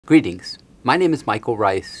Greetings. My name is Michael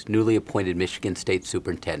Rice, newly appointed Michigan State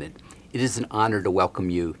Superintendent. It is an honor to welcome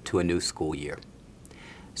you to a new school year.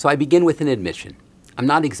 So I begin with an admission. I'm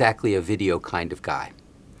not exactly a video kind of guy.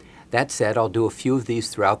 That said, I'll do a few of these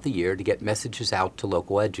throughout the year to get messages out to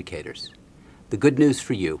local educators. The good news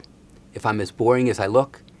for you, if I'm as boring as I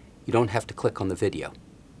look, you don't have to click on the video.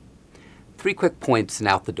 3 quick points and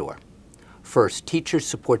out the door. First, teachers,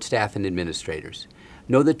 support staff, and administrators.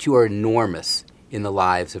 Know that you are enormous in the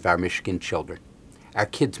lives of our Michigan children. Our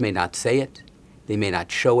kids may not say it, they may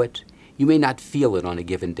not show it, you may not feel it on a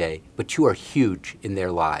given day, but you are huge in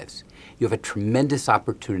their lives. You have a tremendous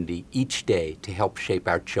opportunity each day to help shape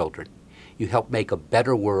our children. You help make a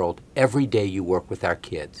better world every day you work with our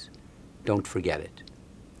kids. Don't forget it.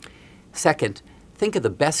 Second, think of the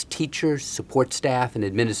best teachers, support staff, and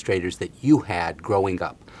administrators that you had growing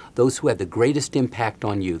up. Those who had the greatest impact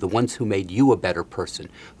on you, the ones who made you a better person,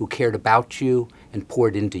 who cared about you and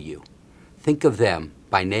poured into you. Think of them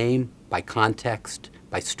by name, by context,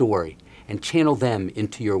 by story, and channel them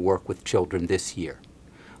into your work with children this year.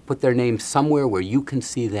 Put their names somewhere where you can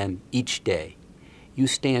see them each day. You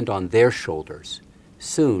stand on their shoulders.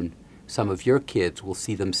 Soon, some of your kids will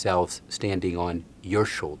see themselves standing on your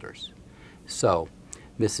shoulders. So,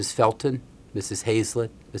 Mrs. Felton, Mrs.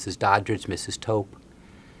 Hazlett, Mrs. Doddridge, Mrs. Tope,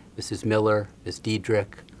 Mrs. Miller, Ms.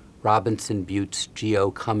 Diedrich, Robinson, Butts,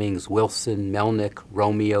 Geo, Cummings, Wilson, Melnick,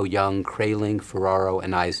 Romeo, Young, Kraling, Ferraro,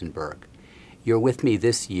 and Eisenberg. You're with me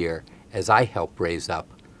this year as I help raise up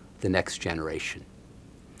the next generation.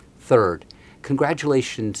 Third,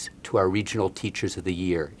 congratulations to our Regional Teachers of the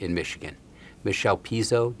Year in Michigan. Michelle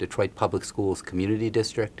Pizzo, Detroit Public Schools Community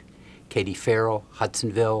District, Katie Farrell,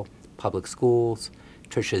 Hudsonville Public Schools,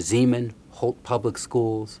 Tricia Zeman, Holt Public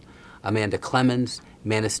Schools, Amanda Clemens,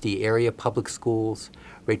 Manistee Area Public Schools,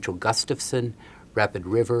 Rachel Gustafson, Rapid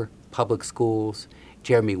River Public Schools,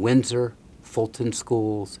 Jeremy Windsor, Fulton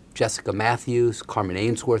Schools, Jessica Matthews, Carmen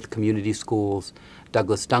Ainsworth Community Schools,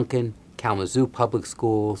 Douglas Duncan, Kalamazoo Public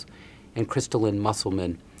Schools, and Crystalline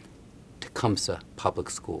Musselman, Tecumseh Public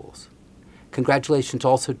Schools. Congratulations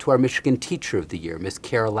also to our Michigan Teacher of the Year, Ms.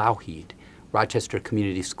 Kara Lauheed, Rochester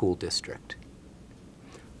Community School District.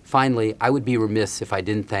 Finally, I would be remiss if I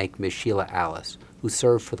didn't thank Ms. Sheila Alice, who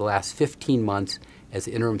served for the last 15 months as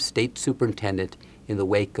interim state superintendent in the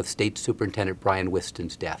wake of State Superintendent Brian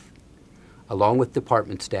Whiston's death. Along with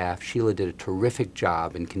department staff, Sheila did a terrific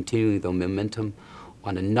job in continuing the momentum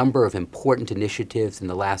on a number of important initiatives in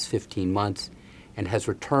the last 15 months and has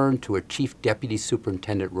returned to her chief deputy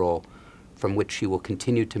superintendent role, from which she will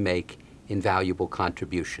continue to make invaluable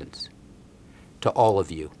contributions. To all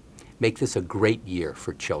of you, make this a great year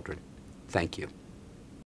for children. Thank you.